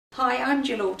Hi, I'm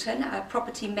Gill, Alton, a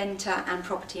property mentor and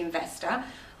property investor.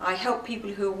 I help people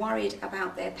who are worried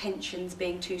about their pensions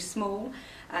being too small,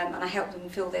 and I help them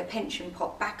fill their pension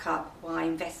pot back up by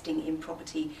investing in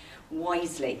property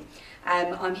wisely.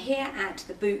 I'm here at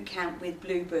the Bootcamp with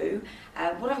Blue Boo.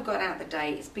 What I've got out the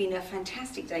day, it's been a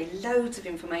fantastic day, loads of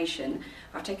information.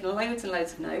 I've taken loads and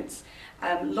loads of notes,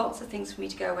 lots of things for me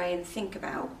to go away and think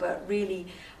about, but really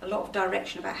a lot of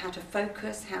direction about how to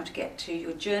focus, how to get to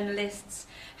your journalists,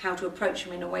 how to approach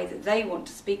them in a way that they want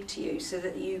to speak to you so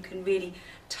that you can really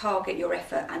target your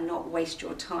effort and not waste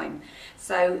your time.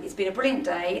 So it's been a brilliant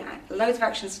day, loads of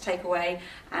actions to take away,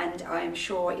 and I am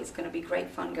sure it's going to be great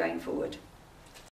fun going forward.